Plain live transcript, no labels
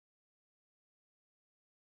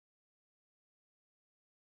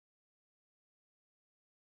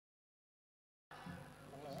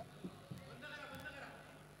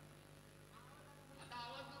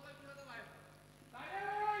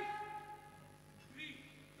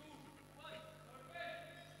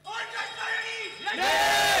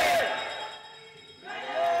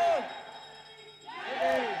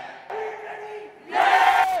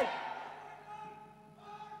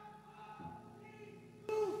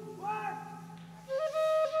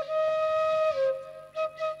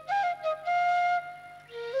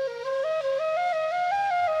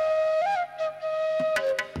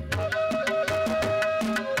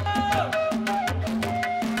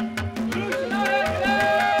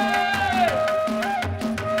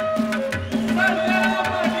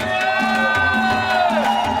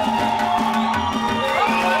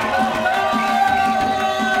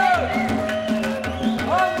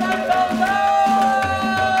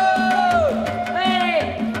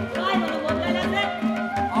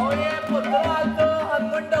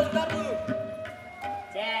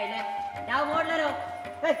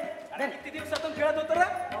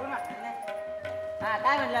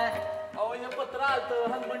अहो हे पत्र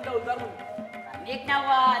आलतं हनुमंत डौलदार म्हणून. एक नाव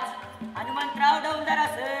वाच. हनुमंतराव डौलदार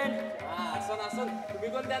असन. असन तुम्ही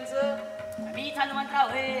कोण त्यांचं? मीच हनुमंतराव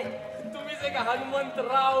होय. तुम्हीच आहे का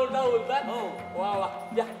हनुमंतराव डौलदार? हो. वा वा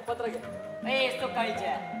या पत्र घ्या. ए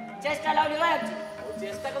सोकाळीच्या चेष्टा लावली होय आमची.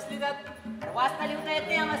 चेष्टा कसली त्यात? वाचता लिहता येत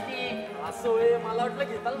नाही आमस्ती. असं होय मला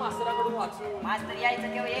वाटलं घेताल मास्तराकडून वाचू. मास्तर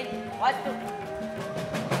यायचं केव्हा येईल वाचतो.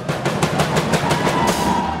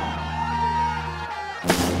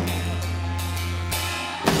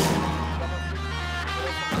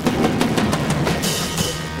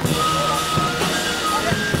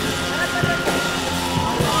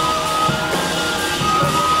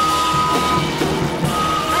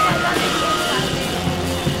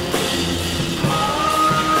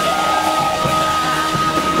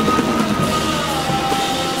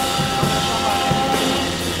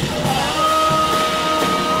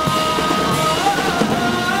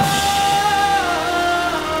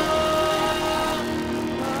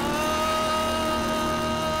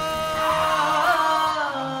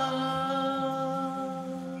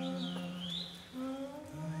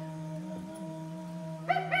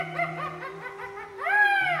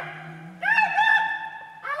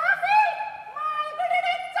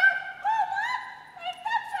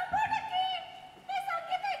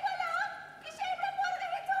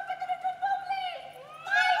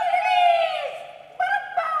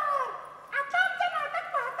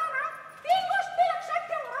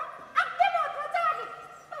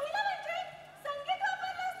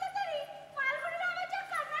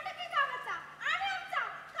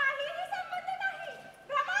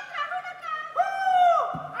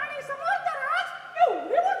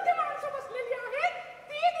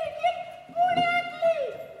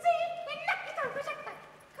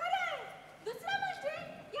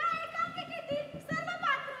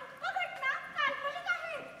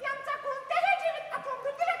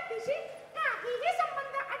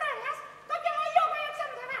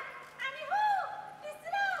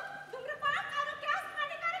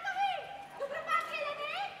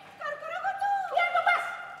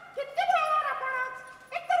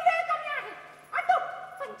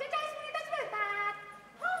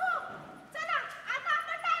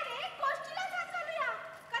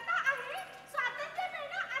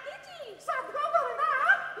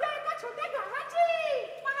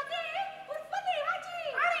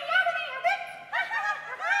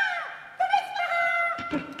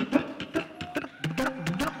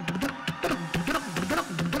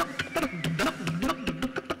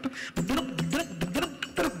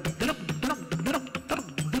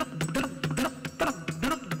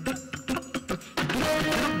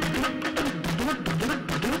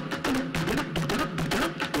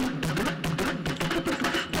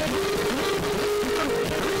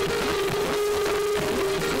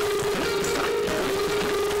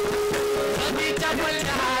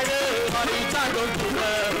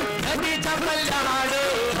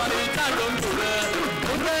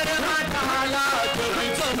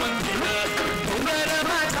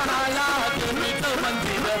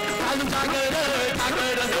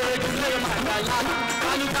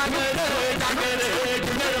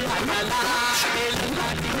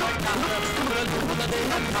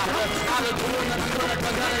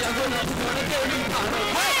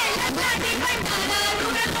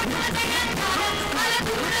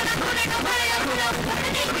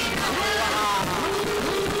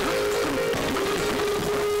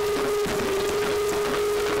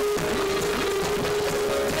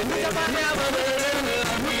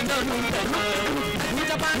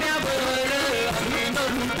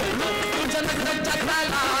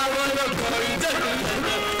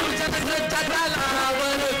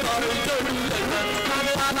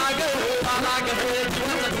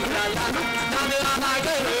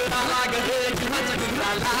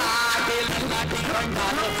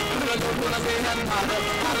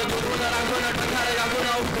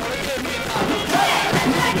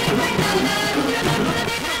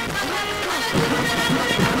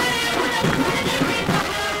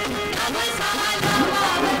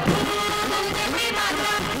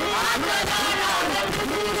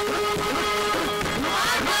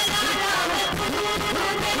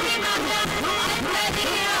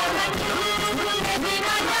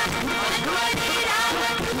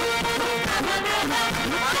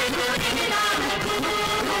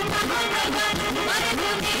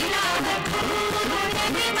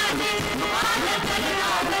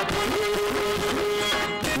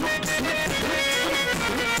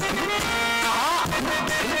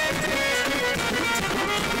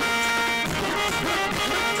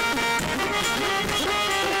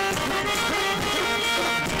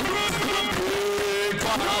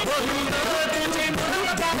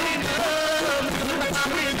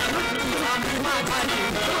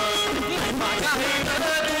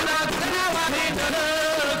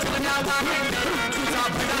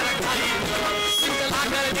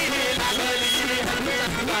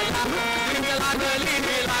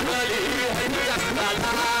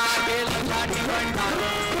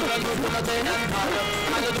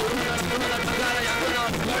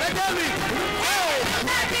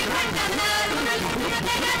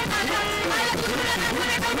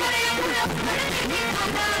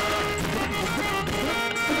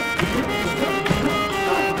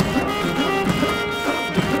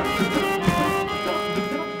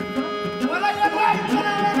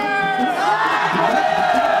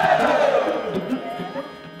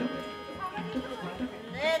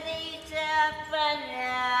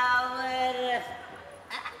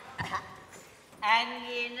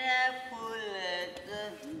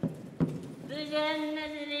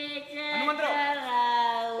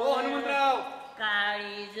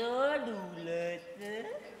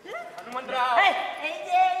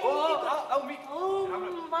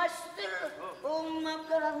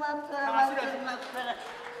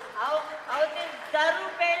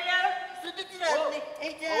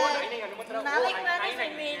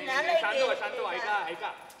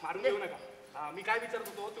 मारून देऊ नका. मी काय विचारत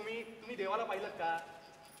होतो, तुम्ही देवाला पाहिलं का?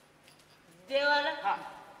 देवाला?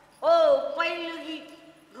 हो पाहिलं की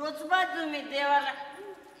रोज बा तुम्ही देवाला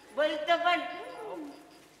बोलतो पण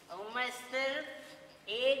मास्तर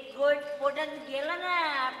एक गोट पोटात गेला ना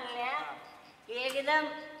आपल्या एकदम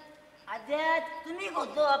आध्यात्मिक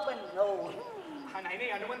होतो आपण. हो नाही नाही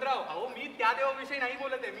हनुमंतराव, अहो मी त्या देवाविषयी नाही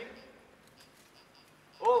बोलत आहे. मी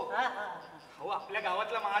हो आपल्या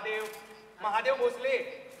गावातला महादेव भोसले.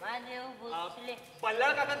 महादेव भोसले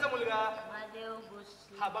पल्लाळ काकांचा मुलगा महादेव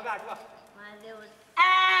भोसले. हा बघा आठवा.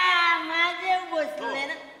 महादेव भोसले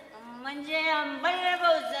ना, म्हणजे अंबळ्या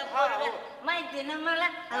भाऊचा माहिती ना मला.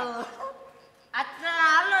 आता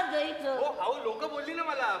आलो इथं. हो अहो लोक बोलली ना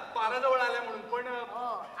मला पाराजवळ आल्या म्हणून, पण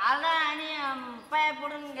आला आणि पाया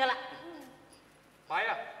पडून गेला.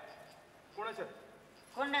 पाया कोणाच्या?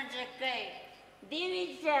 कोणाच्या काय?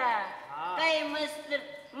 देवीच्या. काय मस्त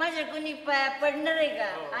माझ्या कोणी पाया पडणार आहे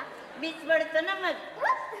का? बीच पडतो ना मग.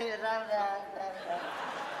 राम राम राम.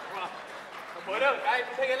 बरं काय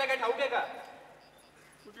कुठे गेला काय ठाऊक आहे का?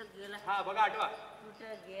 कुठं गेला? हा बघा आठवा.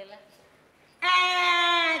 कुठं गेला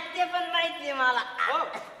ते पण माहिती मला.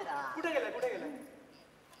 कुठे गेला?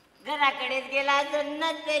 घराकडेच गेला अजून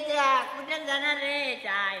ना त्याच्या. कुठे जाणार रे?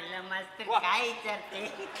 चायला मस्त काय विचारते.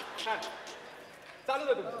 चालू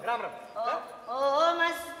दे तुम्ही. राम राम. हो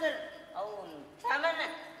मास्तर. अहो थांबा ना,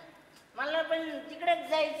 मला पण तिकडेच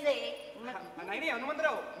जायचंय. नाही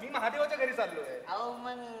हनुमंतराव, मी महादेवाच्या घरी चाललोय. अहो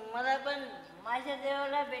मग मला पण माझ्या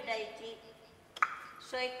देवाला भेटायची.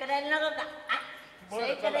 सोय करायला नको का?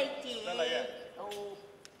 सोय करायची.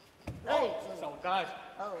 सावकाश.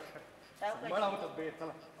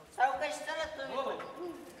 सावकाश चला तुम्ही.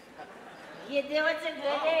 हे देवाचं घर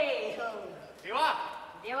आहे. देवा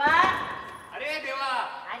देवा. अरे देवा.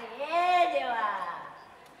 अरे देवा.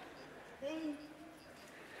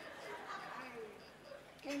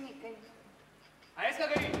 आहेस का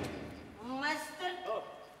घरी? मस्त.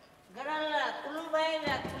 घराला कुलूप आहे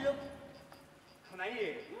ना? कुलूप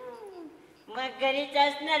नाहीये. मग घरीच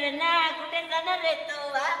असणार ना. कुठे जाणार आहे तो?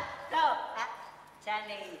 छान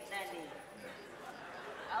आहे.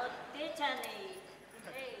 अहो ते छान आहे.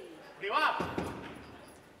 देवा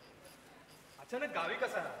अचानक गावी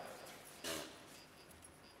कसा?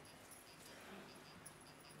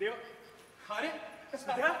 देव अरे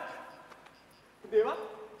देवा.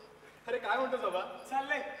 अरे काय म्हणतो बाबा?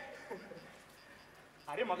 चाललंय.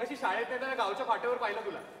 अरे मगाशी शाळेत नाही गावच्या फाट्यावर पाहिलं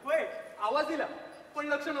तुला. होय. आवाज दिला पण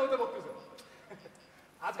लक्ष नव्हतं बघ तुझं.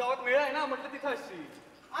 आज गावात मेळ आहे ना, म्हटलं तिथं असशी.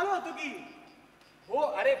 आलो होतो की. हो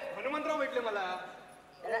अरे हनुमंतराव भेटले मला.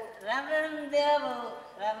 राम राम देवा भाऊ.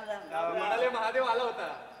 राम राम. म्हणाले महादेव आला होता.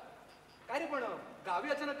 काय रे पण गावी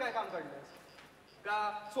अचानक काय काम काढलंस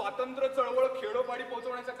का? स्वातंत्र्य चळवळ खेडोपाडी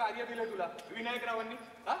पोहोचवण्याचं कार्य दिलंय तुला विनायकरावांनी?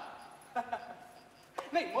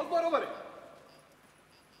 नाही मग बरोबर आहे.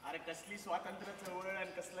 अरे कसली स्वातंत्र्य चळवळ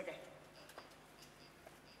आणि कसलं काय?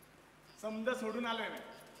 समजा सोडून आलोय मी.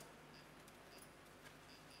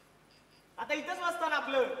 आता इथंच वाचताना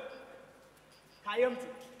आपलं कायमचं.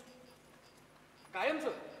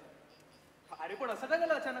 अरे पण असं काय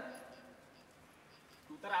झालं अचानक?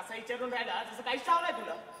 तू तर असा विचारून राहिला जसं काहीच चावलाय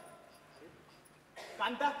तुला.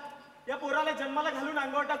 कांता या पोराला जन्माला घालून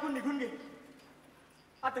अंगावर टाकून निघून गेली.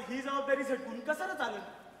 आता ही जबाबदारी झटकून कसं ना चालेल?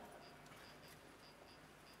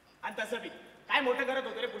 आणि तसं बी काय मोठं करत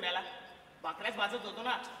होतो रे पुण्याला? भाकऱ्याच भाजत होतो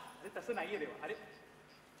ना. अरे तसं नाहीये देवा. अरे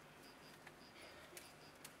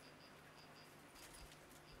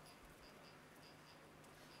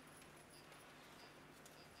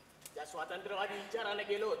त्या स्वातंत्र्यवादी विचाराने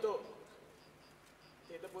गेलो होतो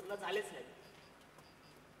ते तर पूर्ण झालेच नाही.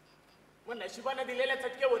 मग नशिबाने दिलेल्या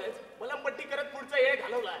चटक्यावरच मलमपट्टी करत पुढचा वेळ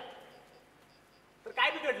घालवला. तर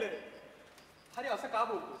काय बिघडलं रे? अरे असं का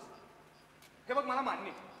बोलतोस? हे बघ मला मान्य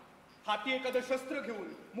आहे. हाती एखादं शस्त्र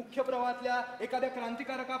घेऊन मुख्य प्रवाहातल्या एखाद्या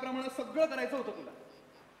क्रांतिकारकाप्रमाणे सगळं करायचं होतं तुला.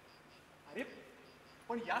 अरे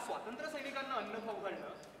पण या स्वातंत्र्य सैनिकांना अन्न खाऊ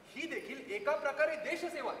घालणं ही देखील एका प्रकारे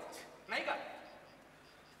देशसेवाच नाही का?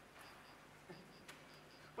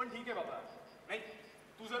 पण ठीक आहे बाबा, नाही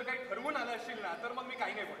तू जर काही ठरवून आलं असशील ना तर मग मी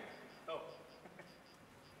काही नाही म्हणत. हो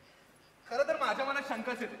खरं तर माझ्या मनात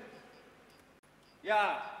शंकाच येते.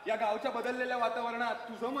 या गावच्या बदललेल्या वातावरणात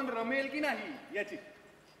तुझं मन रमेल की नाही याची.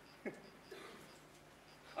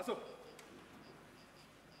 असो,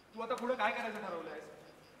 तू आता पुढे काय करायचं ठरवलंयस?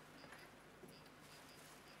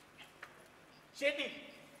 शेती.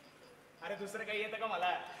 अरे दुसरं काही येतं का मला?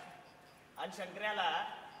 आणि शंकर्याला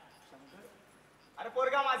शंकर अरे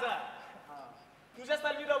पोरगा माझा तुझ्या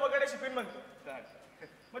तालमी बाबाकडे शिकून म्हणतो.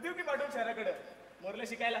 मग देऊ की पाठवून शहराकडे मोरलं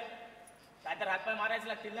शिकायला? काय तर हातपाय मारायचे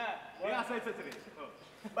लागतील ना. हे असायचंच रे.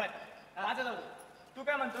 बर माझं जाऊ दे. तू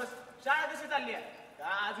काय म्हणतोस? शाळा कशी चालली आहे?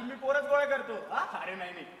 का अजून मी पोरच गोळा करतो? अरे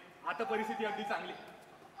नाही, आता परिस्थिती अगदी चांगली.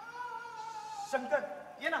 शंकर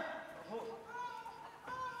ये ना. हो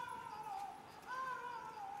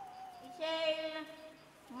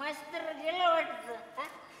मस्त गेलं वाटत.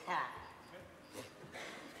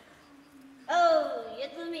 हो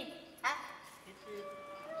येतो मी.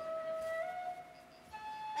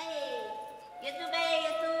 येतो काय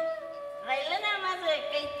येतो राहिलं ना माझं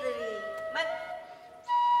काहीतरी. मग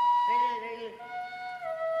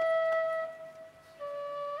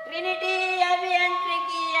ट्रिनिटी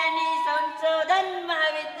अभियांत्रिकी आणि संशोधन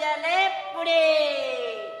महाविद्यालय पुणे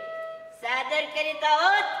सादर करीत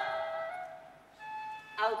आहोत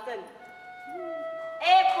आवतन.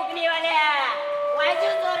 ए फुगणीवाल्या वाजू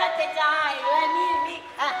जोरात त्याच्या मी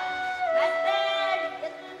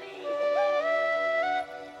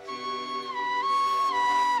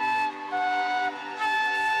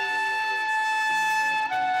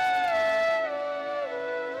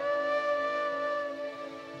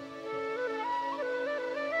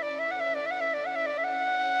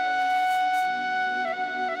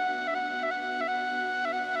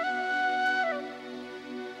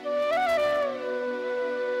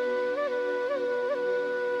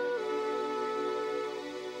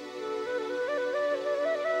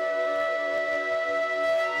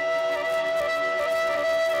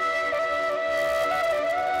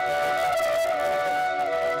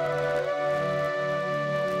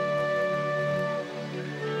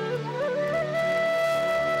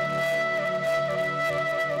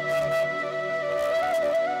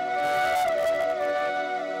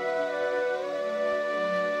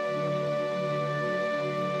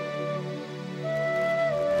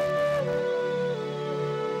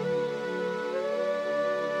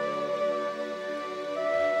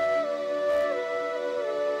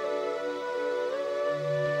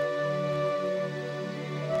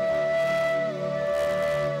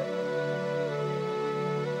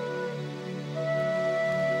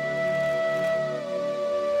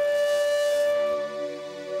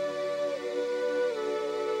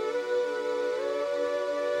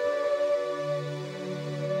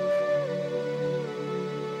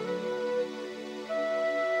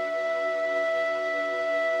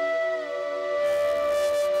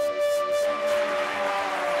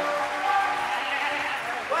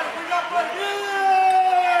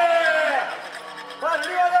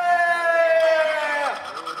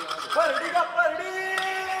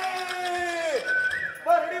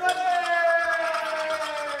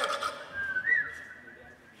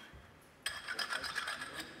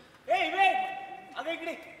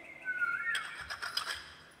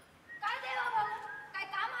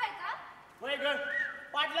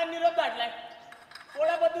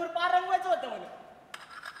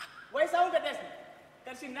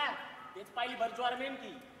करशील ना तेच पाहिली भरजवार मेन की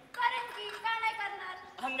करेन की का नाही करणार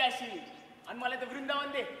हंगाशी आणि मला ते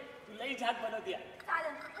वृंदावन दे तू लई झाक बनवते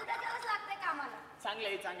चालेल उद्या दिवस लागते कामाला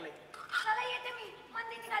चांगलंय चांगलंय चला येते मी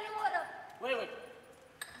मंदी निघाली मोर वय वय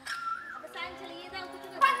आता सांगशील ये जाऊ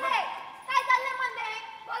तुझं मंदे काय चाललंय मंदे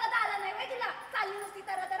बोलत आला नाही वय तिला चालली नुसती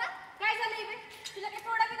तर काय झालंय बे तुला काय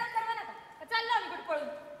थोडा विधान करवा नका का चाललो आम्ही कुठे पळून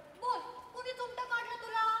बोल कुणी तुमचं काढलं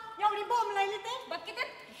तुला एवढी बोंब लावली ते बघ की ते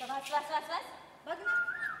वास वास वास वास बघ ना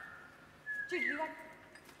चिडली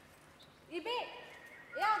वाट इबे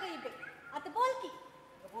या ग इबे आता बोल की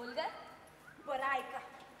बोल ग बरं ऐका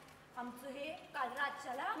आमचं हे काल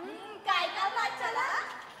रातच्याला काय काल रातच्याला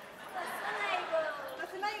तसं नाही ग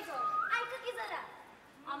तसं नाही ग ऐका की जरा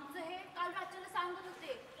आमचं हे काल रातच्याला सांगत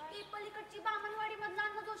होते ती पलीकडची बामणवाडी मधला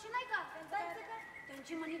अन्न जोशी नाही का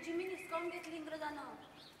त्यांची म्हणे जमीन हिसकावून घेतली इंग्रजानं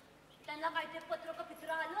त्यांना काय ते पत्र का पित्र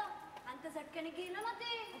आलं आणि त्या झटक्याने गेलं ना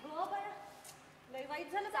ते हो बया लय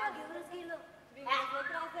वाईट झालं जागेवरच गेलं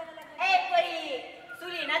त्रास द्यायला लागला. ए परी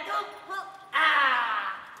सुली ना तू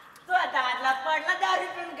तू आता आदला पडला दारू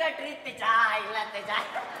पिऊन गटरीत त्याच्या आईला त्याच्या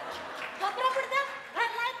कपडा पडता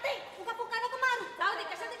घरला येत नाही तुका पुका नको मारू जाऊ दे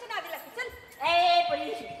कशा त्याची नादी लागते चल. ए परी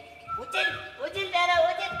उचल त्याला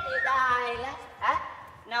उचल त्याच्या आईला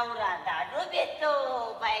नवरा दारू पितो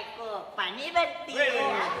बायको पाणी भरती.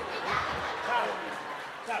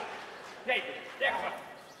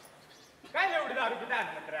 काय एवढी दारू पिता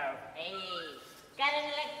हनुमंतराव? कारण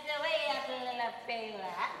लक्ष वय आपल्याला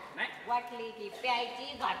प्यायला वाटली की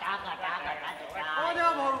प्यायची घाटा घाटा घाटा.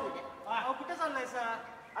 देवा भाऊ कुठे चाललाय सा?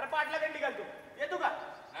 अरे पाटला कंडी घालतो येतो का?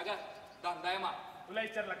 धंदा मा तुला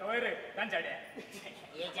विचारला का वय रे गांजाड्या?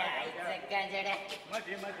 याच्या आईचं गांजाड्या.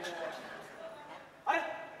 मध्ये अरे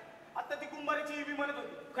आता ती कुंभारीची इवी म्हणत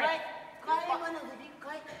होती. काय काय म्हणत होती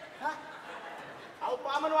काय? अहो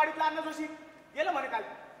पामनवाडीतला अन्न जोशी गेलं म्हणे काल.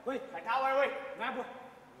 होय ठाव वय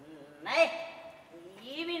नाही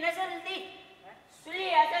ही बी नसेल ती सुली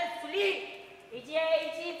असेल सुली हिची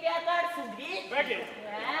आईची प्याताड सुली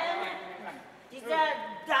तिचा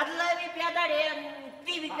दादला बी प्याताड आहे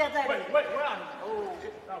ती बी प्याताड आहे.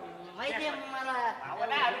 माहितीये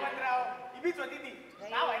मला हनुमंतराव इबीच होती ती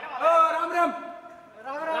नाव आहे ना मला. राम राम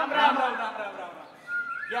राम राम राम राम राम राम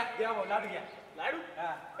राम या द्या भाऊ लाडू घ्या. लाडू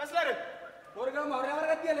कसला रे? पोरगा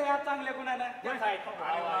मावऱ्यावर गेले या चांगल्या गुणानं.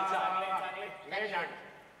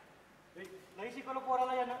 नाही शिकवलं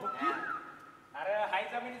पोराला यानं. अरे हाय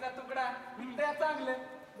जमिनीचा तुकडा मिळतंय चांगलं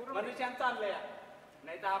मनुष्यान चाललंय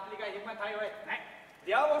नाही तर आपली काय हिंमत हाय वय नाही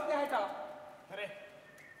देवा बसते आहे का? अरे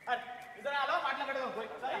जरा आलो पाटलाकडे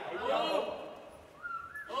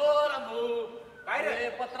ओ रामू काय रे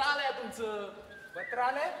पत्र आलंय तुमचं? पत्र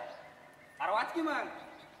आलंय? अरे वाच की मग.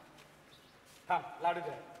 थांब लाडू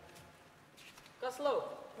द्या. कसलं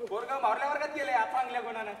पोरगा मावरल्या वर्गात गेले या चांगल्या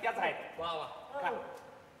गुणानं त्याच आहे. वा वा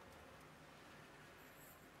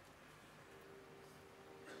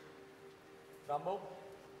रामभाऊ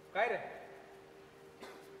काय रे?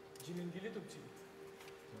 जमीन गेली तुमची.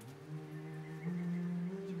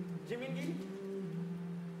 जमीन गेली?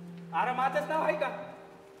 अरे माझंच नाव आहे का?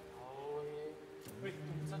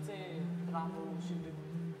 तुमचंच आहे रामभाऊ शिंदे.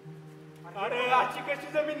 अरे आजची कशी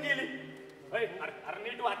जमीन गेली? अरे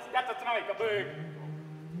नीट वाच त्याच नाव आहे का बघ.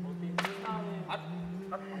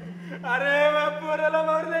 अरे पोराला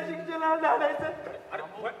मारल्या शिक्षणाला झाडायचं. अरे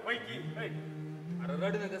पैकी अरे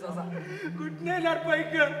रड नकस असा कुठने येणार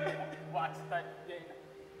पैक वाचता.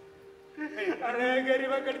 अरे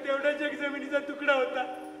गरीबाकडे तेवढाच एक जमिनीचा तुकडा होता.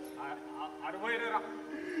 अरे वय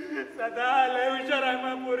रे सदा लय हुशार आहे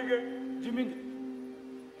मा पोरग. जमीन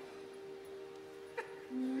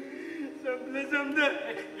समज समज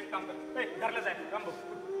एक काम कर घरला जाय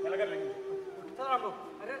रामभाऊ मला घरला घेऊन चल रामभाऊ.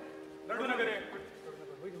 अरे रडू नका रे.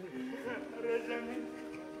 अरे जमीन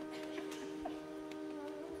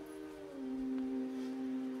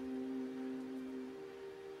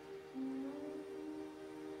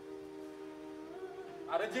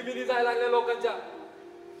अरे जिमिनी जायला लागल्या लोकांच्या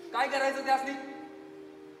काय करायचं त्यासनी?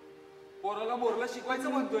 पोराला मोरला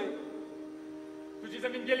शिकवायचं म्हणतोय. तुझी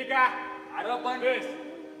जमीन गेली का? अरे पण बस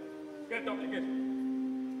कर टॉपली कर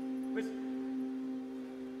बस.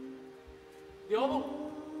 देवा भाऊ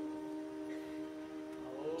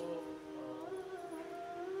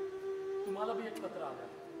तुम्हाला बी एक पत्र आलं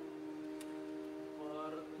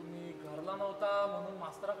पर तुम्ही घरला नव्हता म्हणून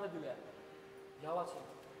मास्तराकडे दिल्या. या वाचून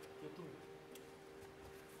येतो.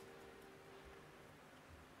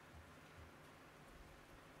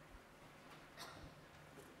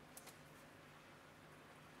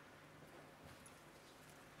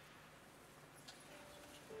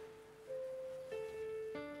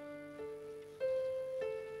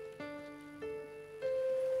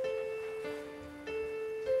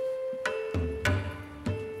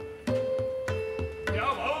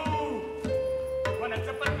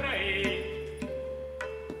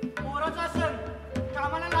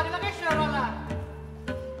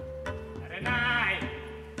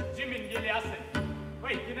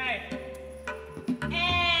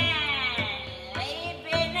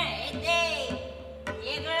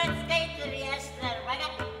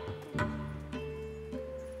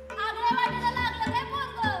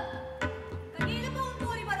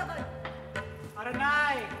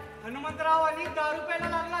 हनुमंतराव आणि दारू प्यायला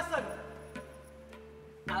लागला असेल.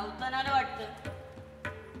 आवतनाला वाटतं.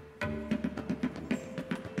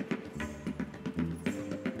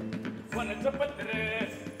 कोणाचं पत्र?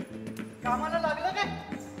 कामाला लागलं काय?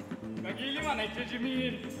 का गेली म्हणायची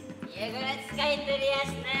जमीन? वेगळंच काहीतरी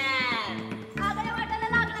असणार. आग्र्या वाटायला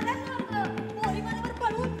लागलं काय पोरगं? पोरी बरोबर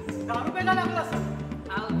पळून दारू प्यायला लागला असेल.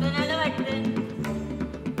 आवतनाला वाटतं.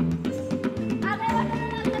 आग्र्या वाटायला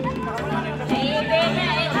लागलं काय पोरगं?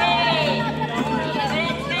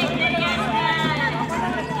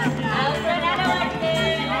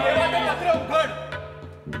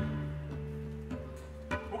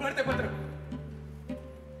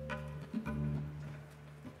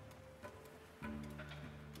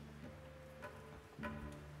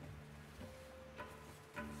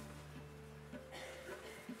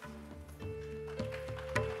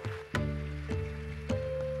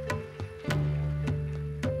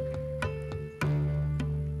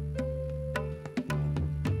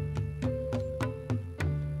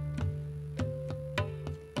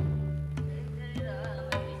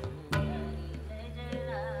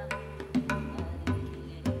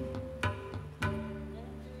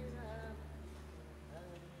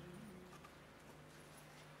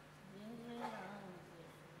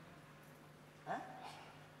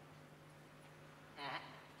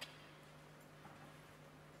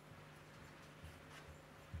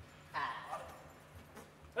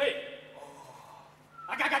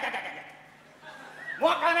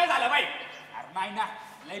 झालं बाई? अरे नाही ना,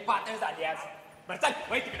 लई पातळ झाली आज. बरं चल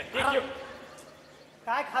बाई तिकडे केक घेऊ.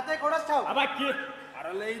 काय खाते कोणाच ठाव? हा बाकी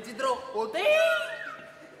अरे लय चित्र होते.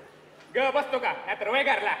 ग बसतो का नाहीतर वय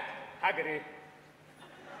घरला हा घरी.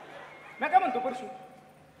 मी काय म्हणतो परशू,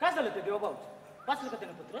 काय झालं ते देवाभाऊ? वाचलं का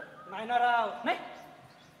त्यानं पत्र? नाही ना राव. नाही.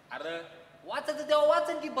 अरे वाचायचं तेव्हा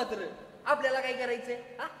वाचन की पत्र, आपल्याला काय करायचंय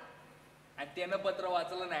हा? आणि त्यानं पत्र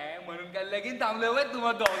वाचलं नाही म्हणून काय लगीन थांबलं वय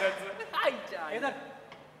तुम्हाला दोघांचं. आईच्या आई. हे धर,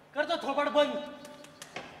 करतो थोबाड बंद.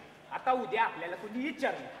 आता उद्या आपल्याला कोणी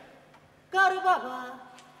विचारलं का रे बाबा,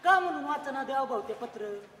 का म्हणून वाचना द्याव भाऊ ते पत्र?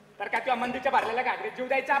 तर का तुझ्या मंदिरच्या भरलेल्या घागरीत जीव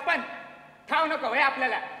द्यायचा आपण? ठाव नको वय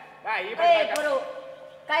आपल्याला. बाई ए, बरं बरो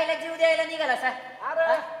कायला जीव द्यायला निघाला सा?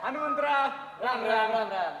 अरे हनुमंतराव राम राम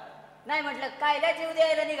राम राम. नाही म्हटलं कायला जीव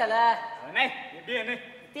द्यायला निघाला? नाही बी नाही.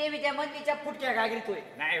 ते बी त्या मंदीच्या फुटक्या घागरीत होय.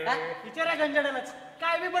 नाही हा? होय. विचारा गंजडालाच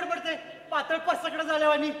काय बी बडबडते पातळ पसकडे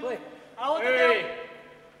झाल्यावानी. होय. आहो तर ए, देव.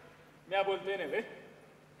 मी बोलतोय ना रे.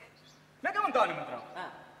 मी काय म्हणतो हनुमंतराव, हा.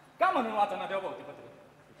 का म्हणून वाचना देव भाऊ ते पत्र?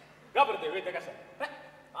 घाबरते वेळ ते कसं?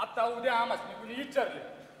 आता उद्या आम्हाच मी कुणी विचारले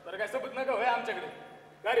तर काय सबूत नका होय आमच्याकडे?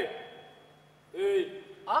 का रे? ए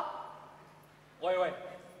आ? वय वय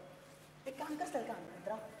ते काम करताल का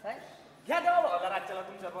हनुमंतराव? काय? घ्या देवा भावाला राज्याला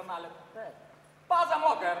तुमच्या पण आलं काय? पाचा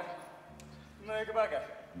मोकर नाही का बघा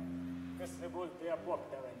कसे बोलते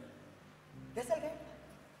बोगट्यावानी. दिसेल काय?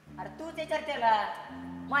 अरे तूच विचार त्याला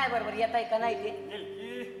माया बरोबर येत आहे का नाही ते? येईल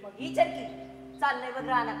की मग विचार की चाललंय बघ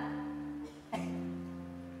राहणार.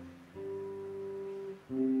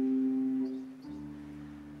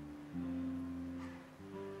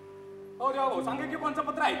 हो देवा भाऊ सांगा की कोणचं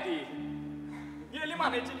पत्र आहे ती? गेली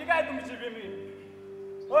म्हणायची की काय तुमची बेमी?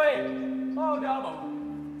 होय हो देवा भाऊ.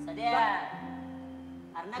 सध्या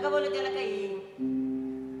अरे नका बोलू त्याला काही,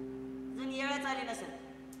 जण येळच आली नसेल.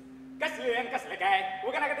 कसले आणि कसले काय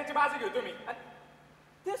उगा नका त्याची बाजू घेऊ तुम्ही.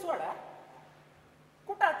 ते सोडा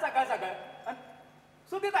कुठं आजचा काय सगळं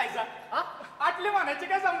सुधीत आयचा आटली म्हणायची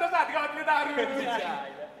काय समजा सातगावातली दारू.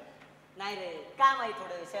 नाही रे, काम आहे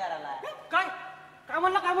थोडं शहराला. काय काय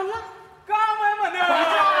म्हणला काय म्हणला? काम आहे म्हणे.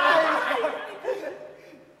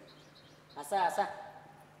 असा असा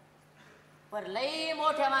पर लई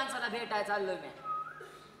मोठ्या माणसाला भेटाय चाललोय मी.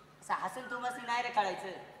 असं हसून तू मस्त नाही रे काढायचं.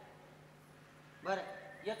 बरं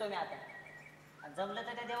येतो मी आता. आणि जमलं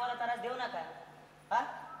तर त्या देवाला त्रास देऊ नका. हा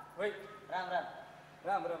होय राम राम.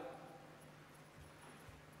 राम राम.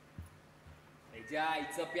 ह्याच्या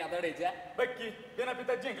आईचं प्यादड ह्याच्या. बघ की बिना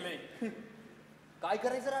पिता जिंकले. काय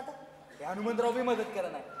करायचं रे आता? हे हनुमंतराव बी मदत करा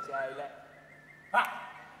नाही आईला. हा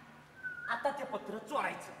आता ते पत्र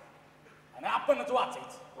चोरायचं आणि आपणच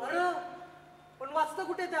वाचायचं. अरे पण वाचतं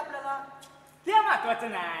कुठे ते आपल्याला? ते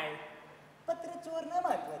महत्वाचं नाही, पत्र चोर नाही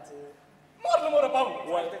महत्वाचं. मोरलं मोर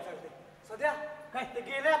पाहू. सध्या काय ते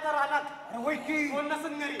गेले आता राहणार. अरे होय की कोण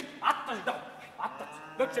नसन घरी. आत्ताच जाऊ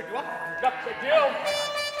आत्ताच. लक्ष ठेवा लक्ष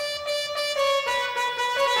ठेव.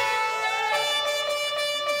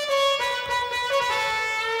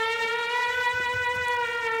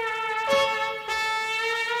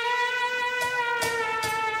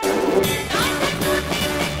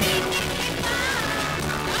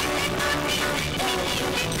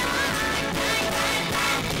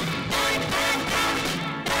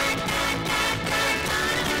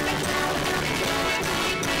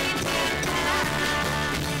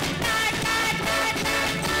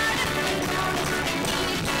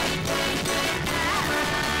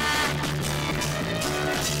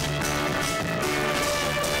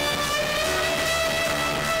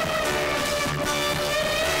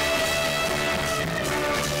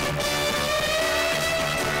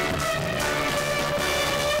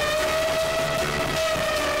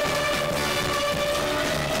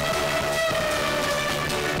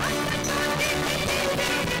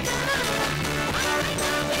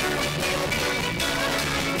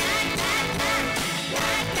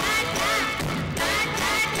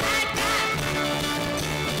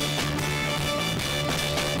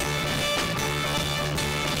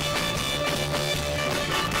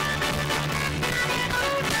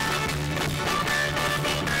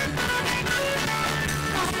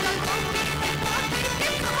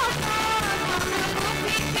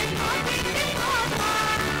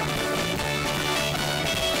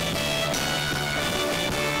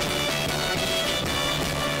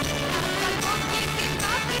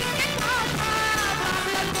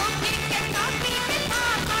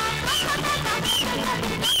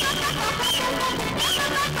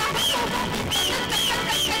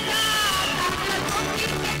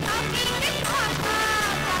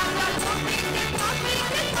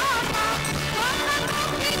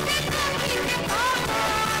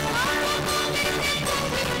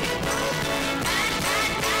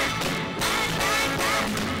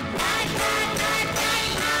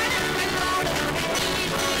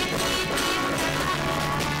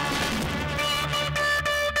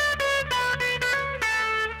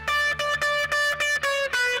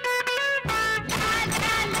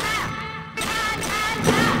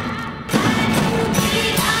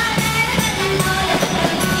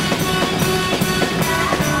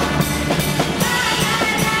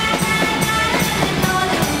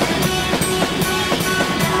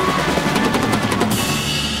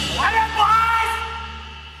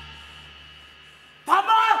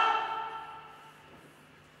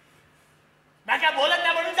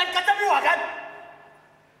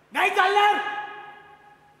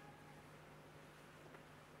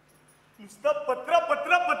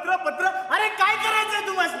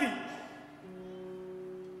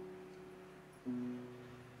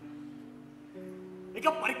 एका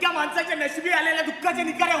परक्या माणसाच्या नशिबी आलेल्या दुःखाच्या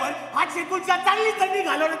निकाऱ्यावर हा शेपूटच्या चांगली थंडी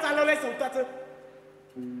घालवणं चालवलंय स्वतःच.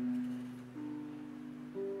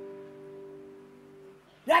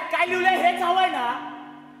 यात काय लिहिलंय हेच हवंय ना.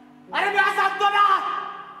 अरे मी आज सांगतो ना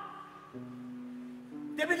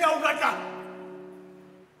ते मी उघडता.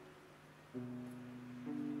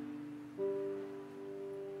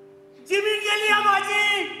 जिमी गेली माझी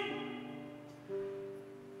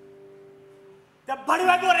त्या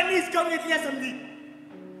भडव्या गोऱ्यांनी हिसकावून घेतली संधी.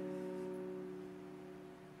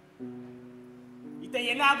 इथे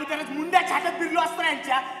येण्या अगोदरच मुंड्या छाटत फिरलो असतो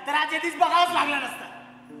यांच्या तर आज येथेच बघावंच लागला नसता.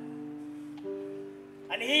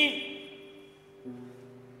 आणि ही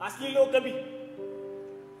असली लोक बी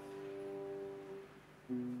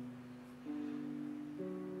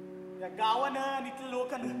त्या गावानं आणि इथल्या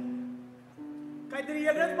लोकांना काहीतरी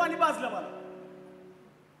वेगळंच पाणी पाजलं मला.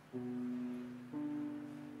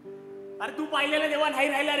 अरे तू पाहिलेला देवा नाही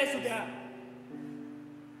राहिला रे सुद्या.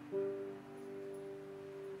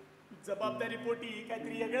 जबाबदारी पोटी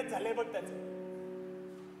काहीतरी वेगळंच झालंय बघ त्याच.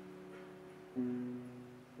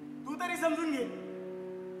 तू तरी समजून घे.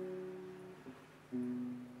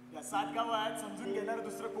 या 7 गावात समजून घेणार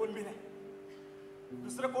दुसरं कोण बी नाही.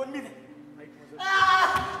 दुसरं कोण बी नाही.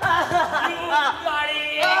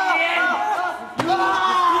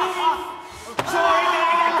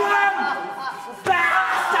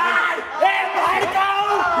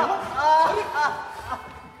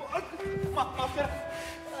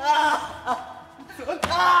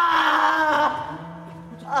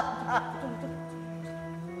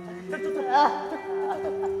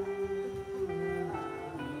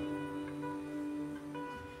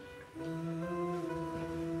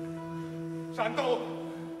 शांत हो.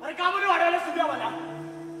 अरे का म्हणून वाढवलं सुद्धा मला.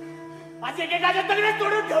 आज एकेकाच्या तगडेच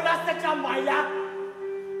तोडून ठेवलं असतं मायला.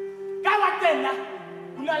 काय वाटतंय ना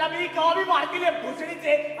कुणाला मी कवा बी मारतील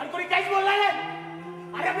भोसडीचे आणि कोणी काहीच बोलणार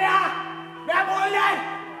नाही. अरे म्या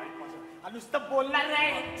बोलणार नुसतं बोलणार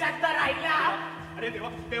नाही ह्याच्यात तर राहिला. अरे देवा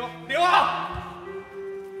देवा देवा.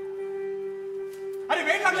 अरे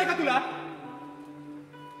वेळ लागलाय का तुला.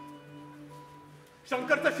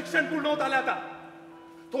 शंकरचं शिक्षण पूर्ण होत आलं आता.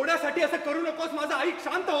 थोड्यासाठी असं करू नकोस माझं. ऐक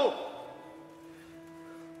शांत हो.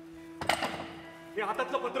 हे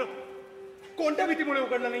हातातलं पत्र कोणत्या भीतीमुळे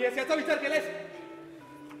उघडलं नाहीयेस याचा विचार केलायस.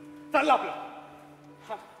 चाललं आपलं.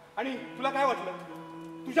 आणि तुला काय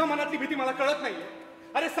वाटलं तुझ्या मनातली भीती मला कळत नाहीये.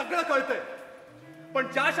 अरे सगळं कळतंय. पण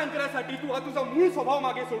ज्या शंकरासाठी तू हा तुझा मूळ स्वभाव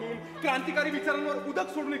मागे सोडून क्रांतिकारी विचारांवर उदक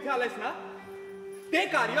सोडून इथे आलायस ना ते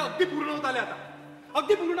कार्य अगदी पूर्ण होत आलंय आता.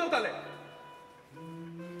 अगदी पूर्ण होत आलंय.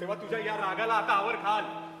 तेव्हा तुझ्या या रागाला आता आवर घाल.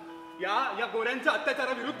 या गोऱ्यांच्या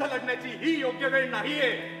अत्याचाराविरुद्ध लढण्याची ही योग्य वेळ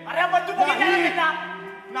नाहीये. अरे पण तू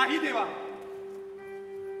नाही देवा.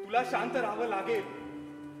 तुला शांत राहावं लागेल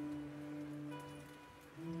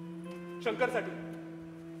शंकरसाठी.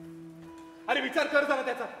 अरे विचार कर जरा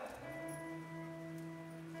त्याचा.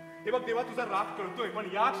 हे बघ देवा तुझा राग कळतोय पण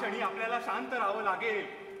या क्षणी आपल्याला शांत राहावं लागेल.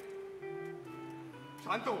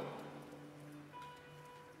 शांत हो.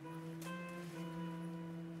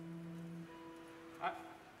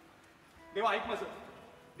 देवा ऐक माझं.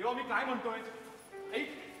 देवा मी काय म्हणतोय ऐक.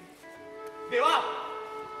 देवा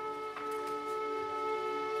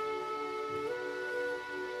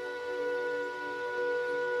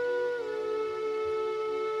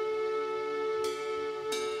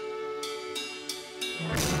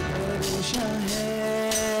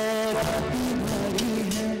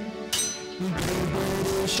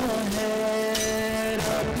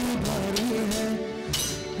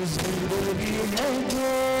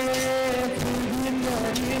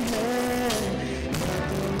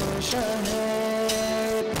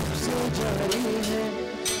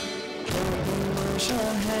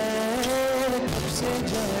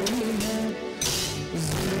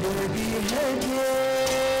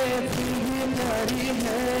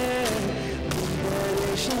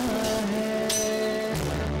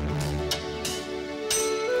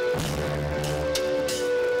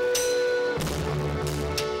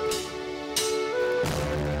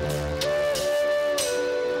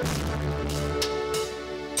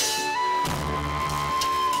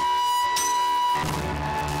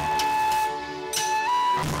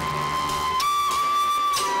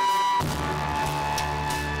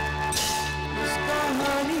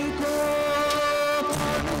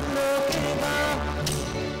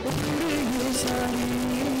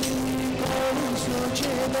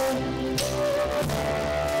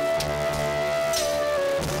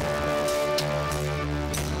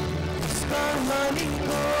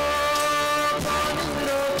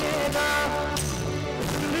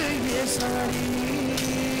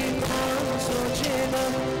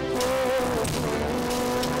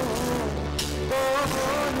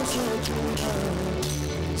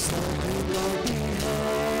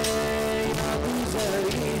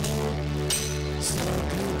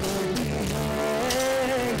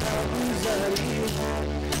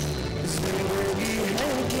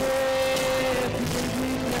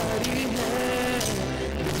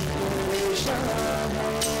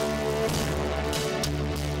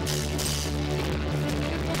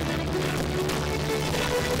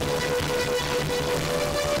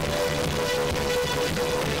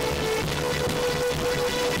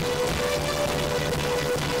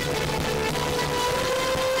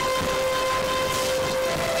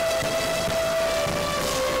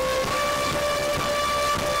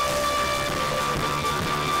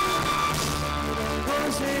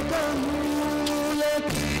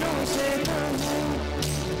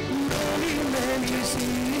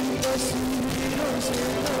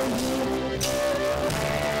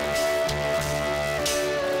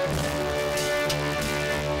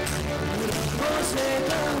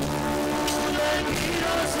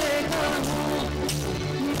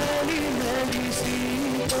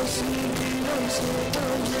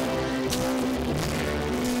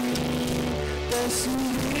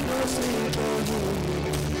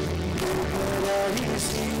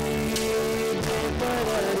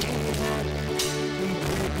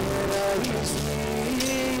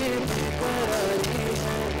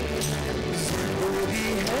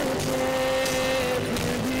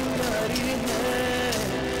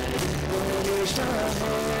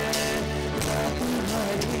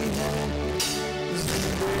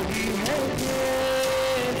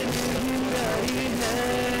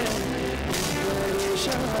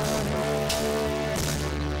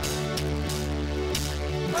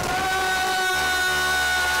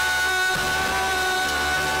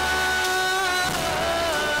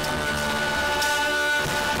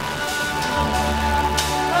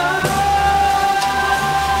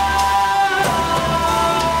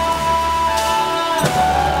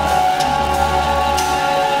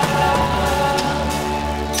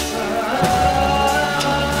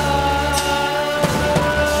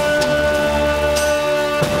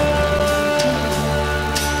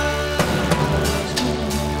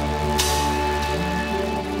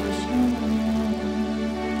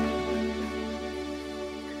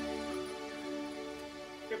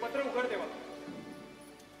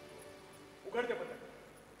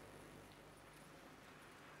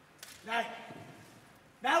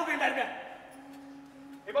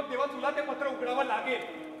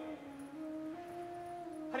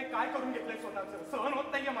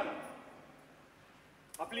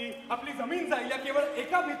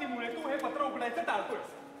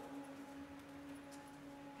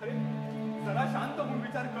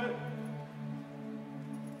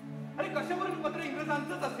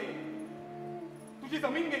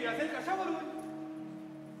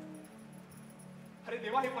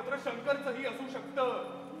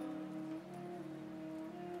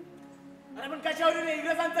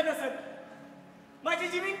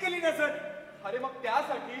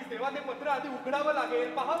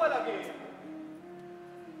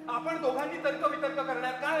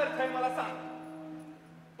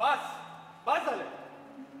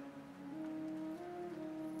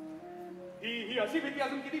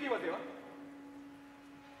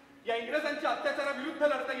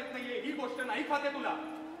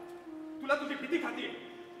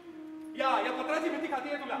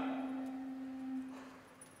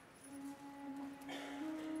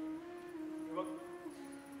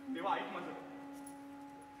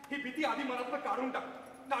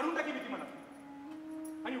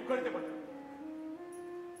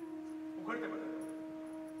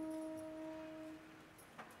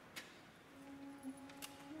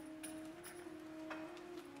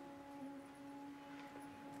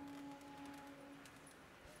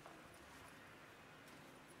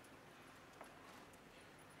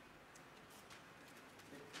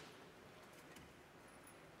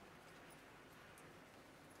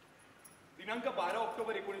दिनांक 12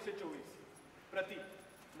 ऑक्टोबर 1924 प्रति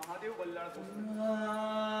महादेव बल्लाळ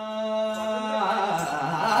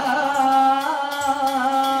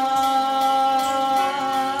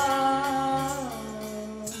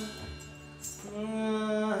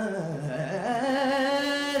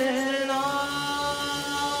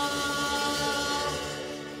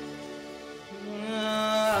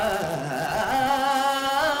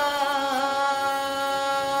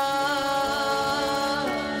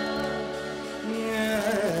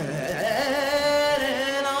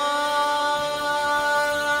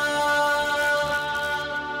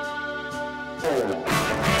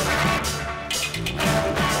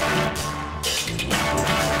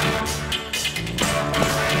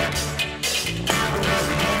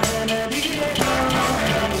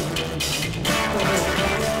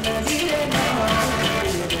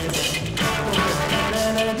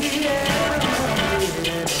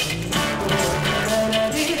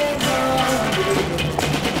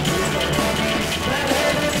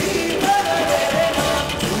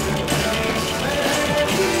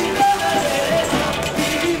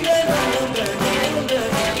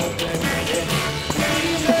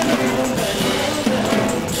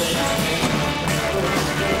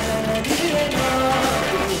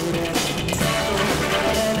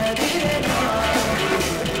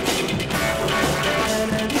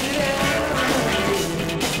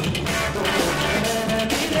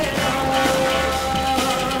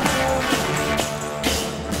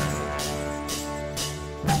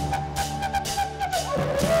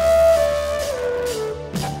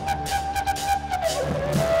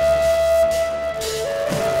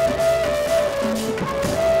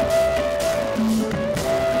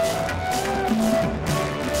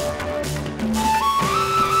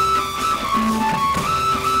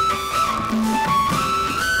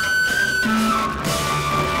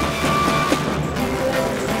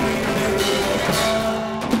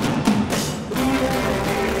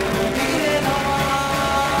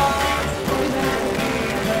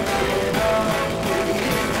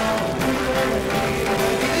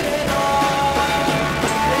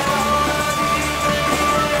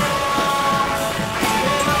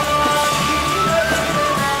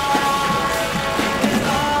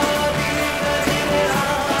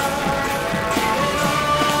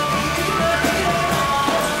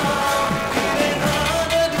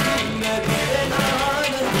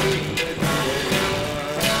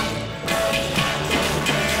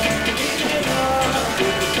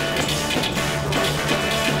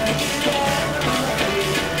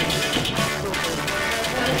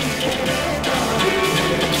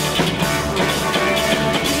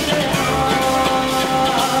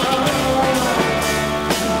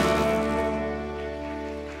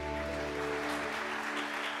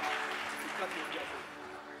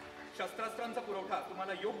शस्त्रांचा पुरवठा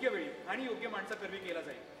तुम्हाला योग्य वेळी आणि योग्य माणसाकरवी केला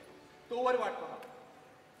जाईल. तोवर वाट पहा.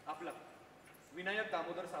 आपला विनायक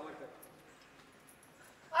दामोदर सावरकर.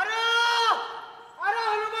 अरे अरे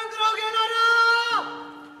हनुमंतराव घेणार.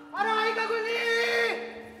 अरे ऐका गुनी.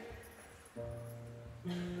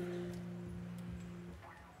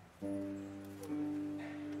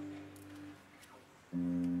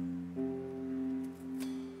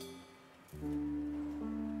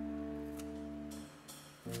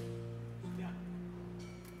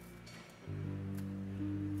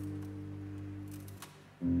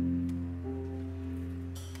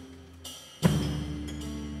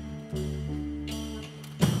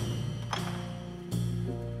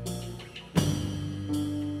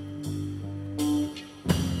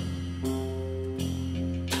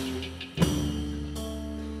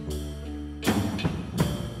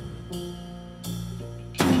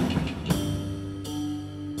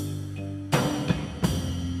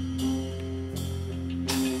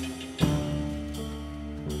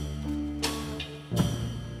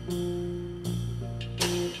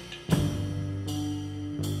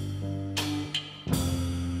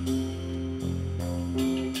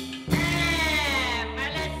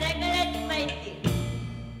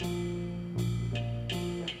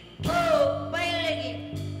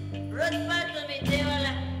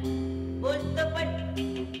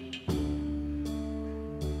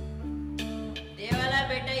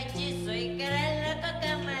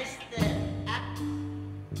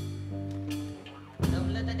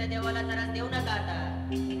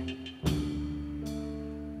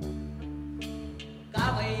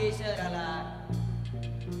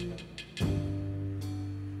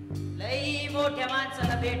 मोठ्या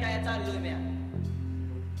माणसाला भेटायला चाललोय म्या.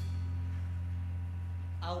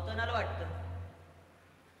 आवतनाला वाटतं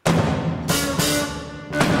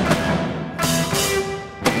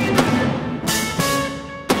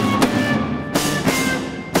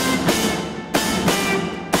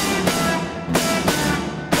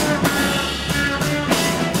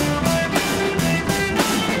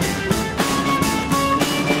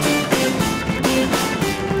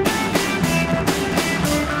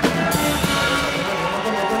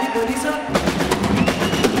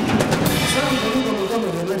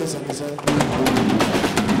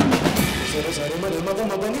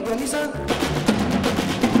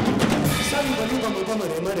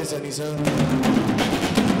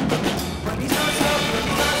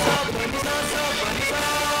Manisa